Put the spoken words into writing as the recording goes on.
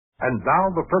And now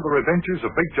the further adventures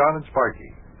of Big John and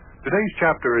Sparkie. Today's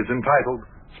chapter is entitled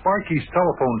Sparkie's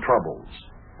Telephone Troubles.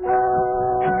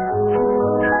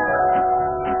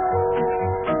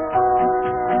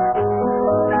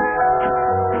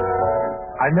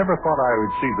 I never thought I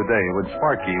would see the day when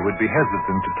Sparkie would be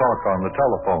hesitant to talk on the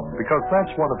telephone, because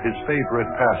that's one of his favorite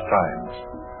pastimes.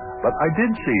 But I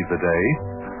did see the day.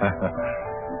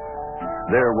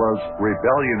 There was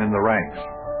rebellion in the ranks.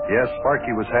 Yes,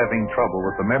 Sparkie was having trouble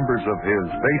with the members of his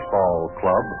baseball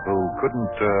club who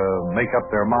couldn't make up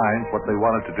their minds what they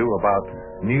wanted to do about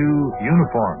new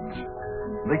uniforms.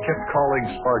 They kept calling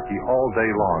Sparkie all day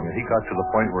long, and he got to the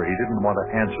point where he didn't want to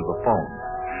answer the phone.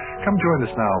 Come join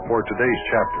us now for today's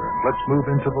chapter. Let's move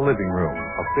into the living room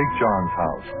of Big John's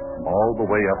house, all the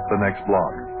way up the next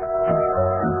block.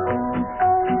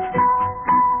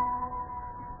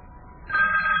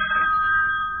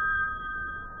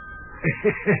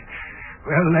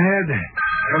 Well, lad,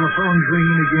 telephone's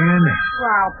ringing again.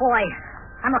 Well, boy,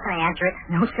 I'm not going to answer it.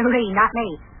 No, sirree, not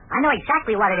me. I know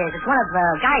exactly what it is. It's one of the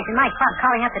guys in my club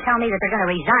calling up to tell me that they're going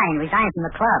to resign from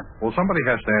the club. Well, somebody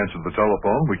has to answer the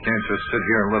telephone. We can't just sit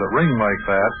here and let it ring like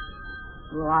that.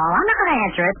 Well, I'm not going to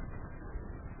answer it.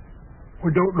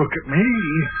 Well, don't look at me.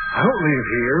 I don't live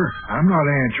here. I'm not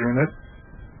answering it.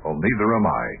 Well, neither am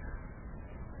I.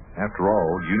 After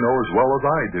all, you know as well as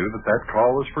I do that that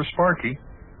call is for Sparkie.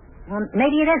 Well,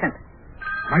 maybe it isn't.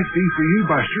 Might be for you,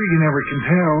 Buster. You never can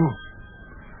tell.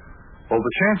 Well,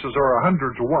 the chances are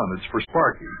 100 to 1 it's for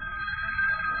Sparkie.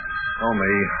 Oh,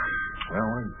 me. Well,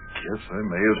 I guess I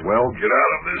may as well get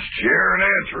out of this chair and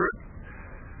answer it.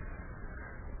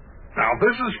 Now,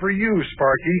 this is for you,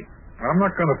 Sparkie. I'm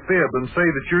not going to fib and say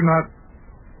that you're not...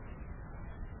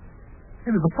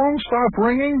 Hey, did the phone stop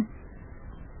ringing?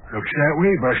 Looks that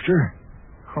way, Buster.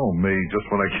 Oh, me, just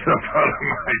when I get up out of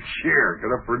my chair. Get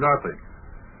up for nothing.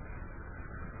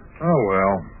 Oh,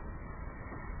 well.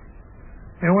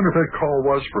 I wonder if that call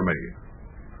was for me.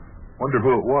 Wonder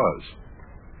who it was.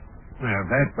 Well,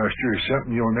 that, Buster, is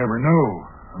something you'll never know,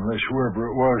 unless whoever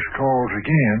it was calls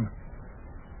again.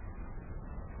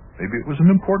 Maybe it was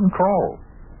an important call.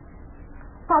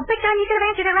 Well, Big John, you could have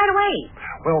answered it right away.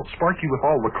 Well, Sparkie, with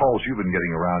all the calls you've been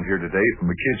getting around here today from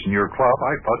the kids in your club,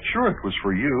 I thought sure it was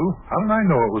for you. How did I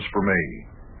know it was for me?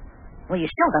 Well, you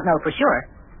still don't know for sure.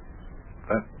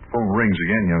 That phone rings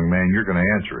again, young man. You're going to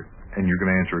answer it. And you're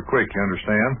going to answer it quick, you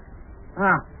understand?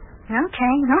 Oh,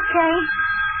 okay.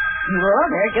 Oh,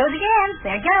 there it goes again.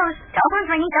 There it goes. Telephone's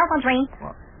ringing.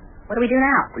 What do we do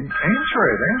now? Answer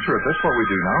it. That's what we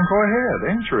do now. Go ahead.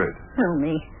 Answer it. Oh,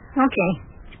 me. Okay.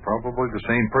 It's probably the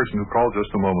same person who called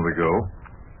just a moment ago.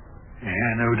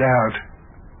 Yeah, no doubt.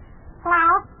 Hello?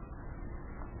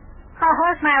 Oh,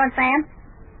 hello, Smiling Sam.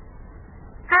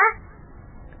 Huh?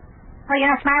 Oh,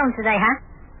 you're not smiling today, huh?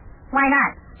 Why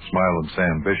not? Smiling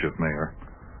Sam Bishop, Mayor.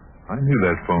 I knew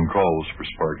that phone call was for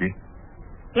Sparkie.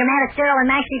 You're mad at Cyril and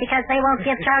Maxie because they won't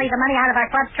give Charlie the money out of our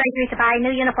club's treasury to buy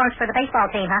new uniforms for the baseball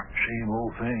team, huh? Same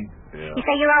old thing. Yeah. You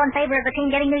say you're all in favor of the team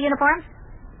getting new uniforms?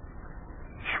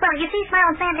 Well, you see,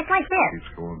 Smiling Sam, it's like this.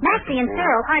 Maxie and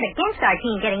Cyril aren't against our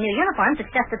team getting new uniforms.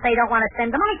 It's just that they don't want to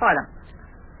spend the money for them.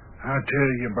 I'll tell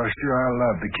you, Buster, I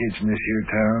love the kids in this here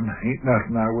town. Ain't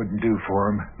nothing I wouldn't do for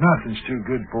 'em. Nothing's too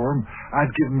good for 'em. I'd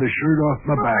give 'em the shirt off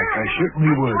my back. I certainly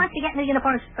would. He wants to get new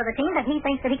uniforms for the team, but he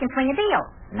thinks that he can swing a deal.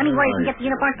 I mean, where he can get the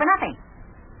uniforms for nothing.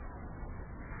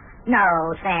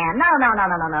 No, Sam. No.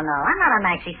 I'm not on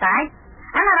Maxie's side.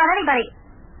 I'm not on anybody.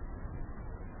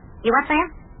 You what, Sam?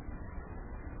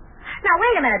 Now,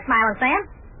 wait a minute, Smiling Sam.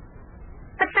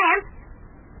 But Sam,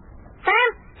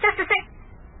 just a sec.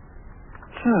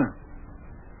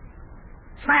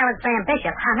 Smiling Sam Bishop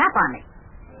hung up on me.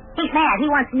 He's mad. He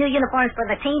wants new uniforms for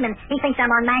the team, and he thinks I'm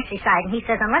on Maxie's side. And he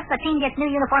says unless the team gets new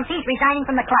uniforms, he's resigning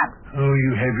from the club. Oh,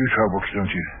 you have your troubles,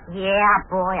 don't you? Yeah,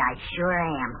 boy, I sure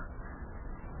am.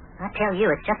 I tell you,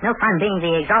 it's just no fun being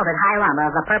the exalted High Lama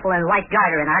of the purple and white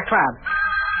garter in our club.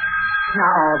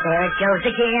 Oh, there it goes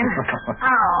again.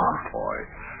 Oh. Boy.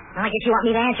 Well, I guess you want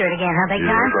me to answer it again, huh, Big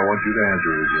John? Yes, I want you to answer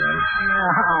it again.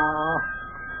 Oh.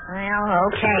 Well,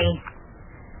 okay.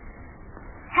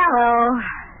 Hello.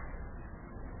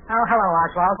 Oh, hello,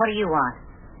 Oswald. What do you want?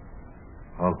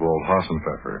 Oswald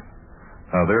Hassenpfeffer.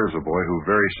 Now, there's a boy who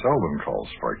very seldom calls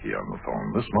Sparkie on the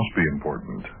phone. This must be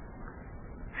important.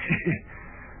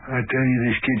 I tell you,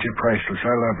 these kids are priceless.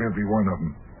 I love every one of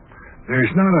them.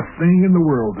 There's not a thing in the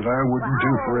world that I wouldn't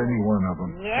do for any one of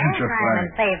them. Yes, I'm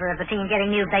in favor of the team getting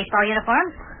new baseball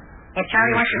uniforms. If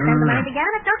Charlie wants to spend the money to get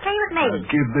them, it's okay with me.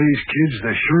 I'd give these kids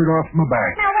the shirt off my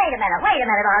back. Now, wait a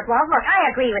minute, Oswald. Look,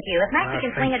 I agree with you. If Maxie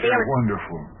can swing a deal...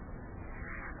 Wonderful.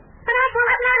 But Oswald,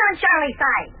 I'm not on Charlie's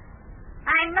side.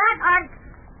 I'm not on...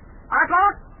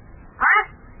 Oswald? Os?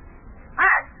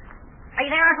 Are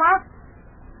you there, Oswald?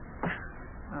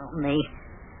 Oh, me.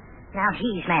 Now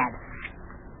he's mad.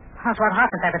 Oswald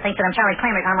Hoffenpfeffer thinks that I'm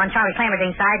on Charlie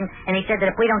Clammerdine's side, and he said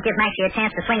that if we don't give Maxie a chance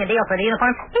to swing a deal for the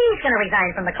uniform, he's going to resign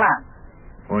from the club.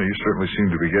 Well, you certainly seem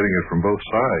to be getting it from both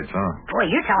sides, huh? Boy,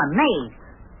 you're telling me.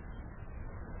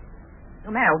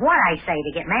 No matter what I say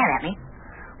to get mad at me.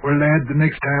 Well, lad, the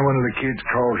next time one of the kids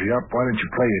calls you up, why don't you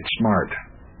play it smart?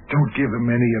 Don't give him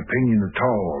any opinion at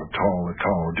all.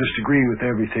 Just agree with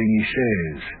everything he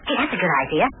says. Hey, that's a good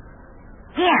idea.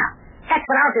 Yeah, that's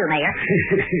what I'll do, Mayor.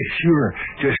 Sure.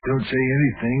 Just don't say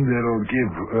anything that'll give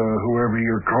whoever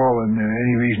you're calling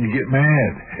any reason to get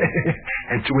mad.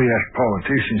 That's the way us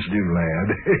politicians do, lad.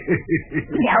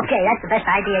 Yeah, okay, that's the best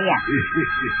idea yet.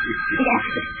 Yes.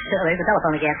 So there's the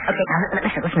telephone again. Okay, now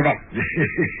listen to this.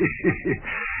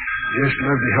 Just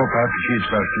love to help out the kids,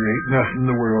 Buster. Ain't nothing in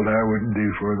the world I wouldn't do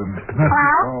for them.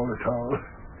 Nothing at all.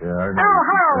 Yeah, I know. Oh,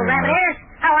 hello, Rabbit Ears.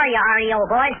 How are you, Arnie,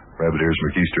 old boy? Rabbit Ears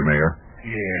McEaster, Mayor.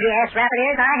 Yeah. Yes, Rabbit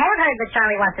Ears, I have heard that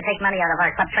Charlie wants to take money out of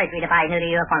our club treasury to buy new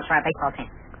uniforms for our baseball team.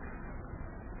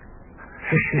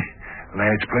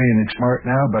 Lad's playing it smart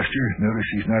now, Buster. Notice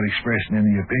he's not expressing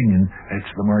any opinion. That's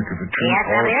the mark of a true Yes,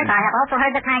 Rabbit Ears, politician. I have also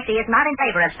heard that Maxie is not in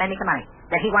favor of spending the money.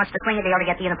 That he wants to swing a deal to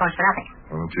get the uniforms for nothing.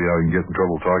 I don't see how you can get in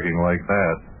trouble talking like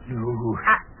that. No.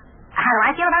 How do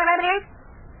I feel about it, Rabbit Ears?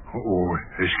 Oh,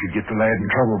 this could get the lad in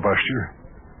trouble, Buster.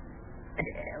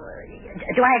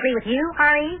 Do I agree with you,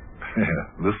 Ari? Yeah,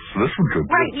 this one could.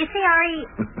 Well, you see, Ari...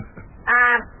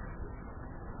 Huh?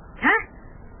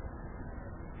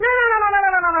 No,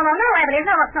 Rabbit Ears,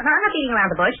 no, I'm not beating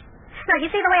around the bush. No, you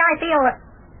see the way I feel...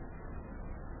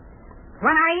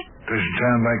 What, Ari? Doesn't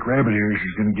sound like Rabbit Ears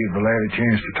is going to give the lad a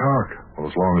chance to talk. Well,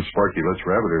 as long as Sparkie lets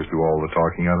Rabbit Ears do all the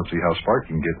talking, I don't see how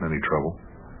Sparkie can get in any trouble.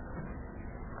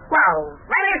 Well,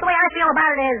 Rabbit Ears, the way I feel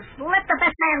about it is let the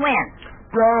best man win.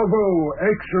 Bravo!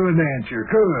 Excellent answer.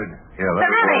 Good. Yeah, But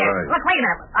that's Rabbit all Ears, right. look, wait a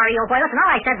minute, Ari, old boy, listen,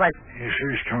 all I said was... Yes, sir,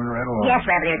 it's turning right along. Yes,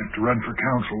 Rabbit Ears. Have to run for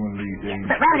council in these days.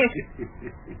 But Rabbit Ears...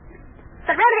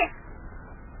 But Rabbit Ears...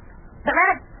 But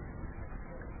Rabbit...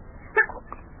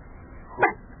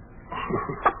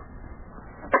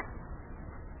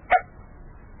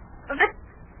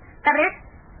 Rabbit Ears?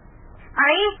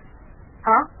 Ari?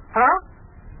 Hello?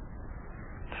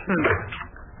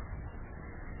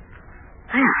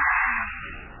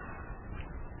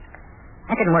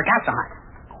 That didn't work out so hot.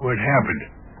 What happened?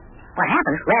 What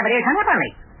happened? Rabbit Ears hung up on me.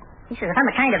 He says if I'm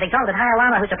the kind of exalted high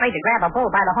llama who's afraid to grab a bull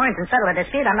by the horns and settle a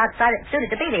dispute, I'm not suited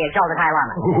to be the exalted high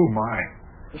llama. Oh, my.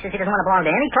 He says he doesn't want to belong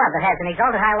to any club that has an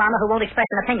exalted high llama who won't express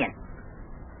an opinion.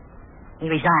 He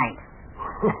resigned.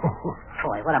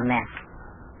 Boy, what a mess.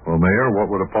 Well, Mayor, what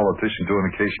would a politician do in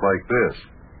a case like this?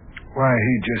 Why,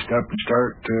 he'd just up and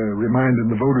start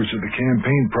reminding the voters of the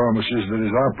campaign promises that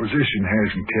his opposition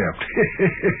hasn't kept.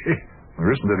 There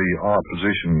isn't any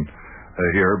opposition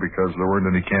here because there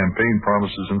weren't any campaign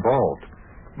promises involved.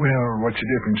 Well, what's the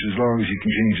difference as long as you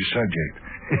can change the subject?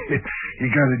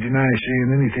 You gotta deny saying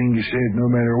anything you said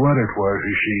no matter what it was,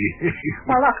 you see.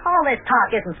 Well, look, all this talk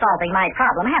isn't solving my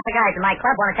problem. Half the guys in my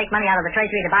club want to take money out of the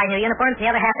treasury to buy new uniforms, the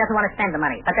other half doesn't want to spend the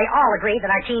money. But they all agree that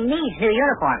our team needs new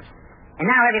uniforms. And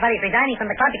now everybody's resigning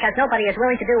from the club because nobody is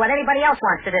willing to do what anybody else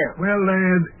wants to do. Well,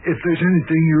 lad, if there's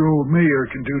anything your old mayor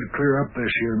can do to clear up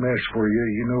this here mess for you,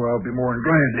 you know I'll be more than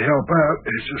glad to help out.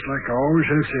 It's just like I always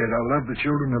have said, I love the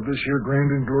children of this here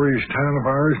grand and glorious town of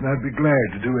ours, and I'd be glad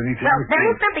to do anything. Well, there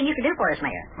is something you can do for us,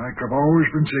 Mayor. Like I've always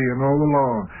been saying all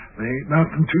along, there ain't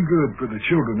nothing too good for the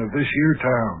children of this here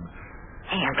town.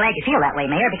 Hey, I'm glad you feel that way,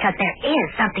 Mayor, because there is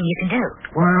something you can do.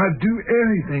 Why, I'd do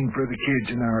anything for the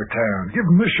kids in our town. Give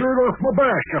them the shirt off my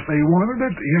back if they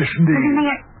wanted it. Yes, indeed. Well, then,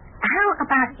 Mayor, how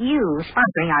about you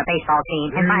sponsoring our baseball team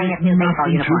and buying us new baseball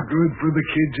Nothing uniforms? too good for the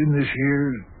kids in this here...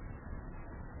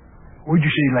 What'd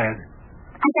you say, lad?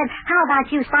 I said, how about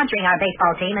you sponsoring our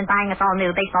baseball team and buying us all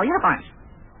new baseball uniforms?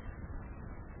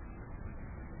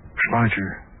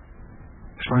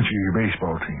 Sponsor your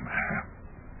baseball team.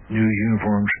 New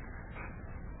uniforms.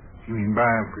 You mean buy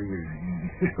them for your...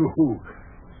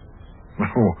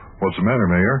 Oh, what's the matter,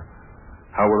 Mayor?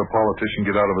 How would a politician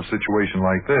get out of a situation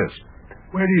like this?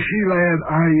 Well, you see, lad,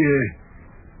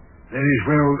 that is,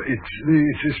 well, it's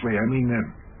this way. I mean,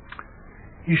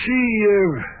 you see,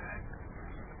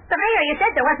 But, Mayor, you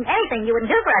said there wasn't anything you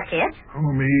wouldn't do for us kids.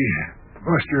 Oh, me,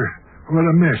 Buster, what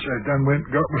a mess I done went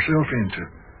and got myself into.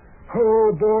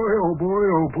 Oh, boy, oh, boy,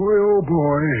 oh, boy, oh,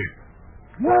 boy.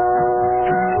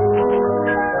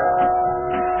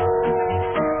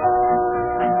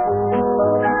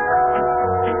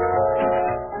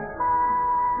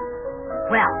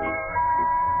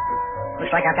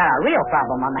 Looks like I've got a real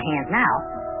problem on my hands now.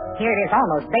 Here it is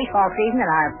almost baseball season,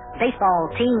 and our baseball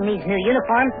team needs new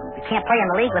uniforms. We can't play in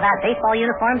the league without baseball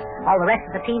uniforms. All the rest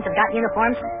of the teams have got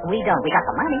uniforms. We don't. We got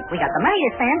the money. We got the money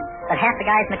to spend, but half the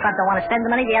guys in the club don't want to spend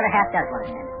the money. The other half does want to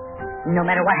spend it. No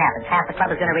matter what happens, half the club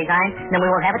is going to resign, and then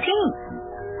we won't have a team.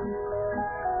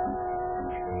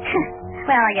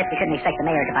 Well, I guess we couldn't expect the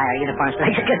mayor to buy our uniforms, but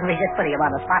I just couldn't resist putting him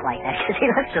on the spot like that, because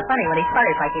he looks so funny when he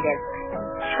sputters like he did.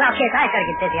 Well, kids, I've got to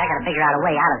get busy. I've got to figure out a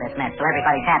way out of this mess so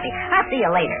everybody's happy. I'll see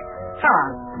you later. So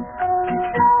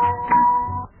long.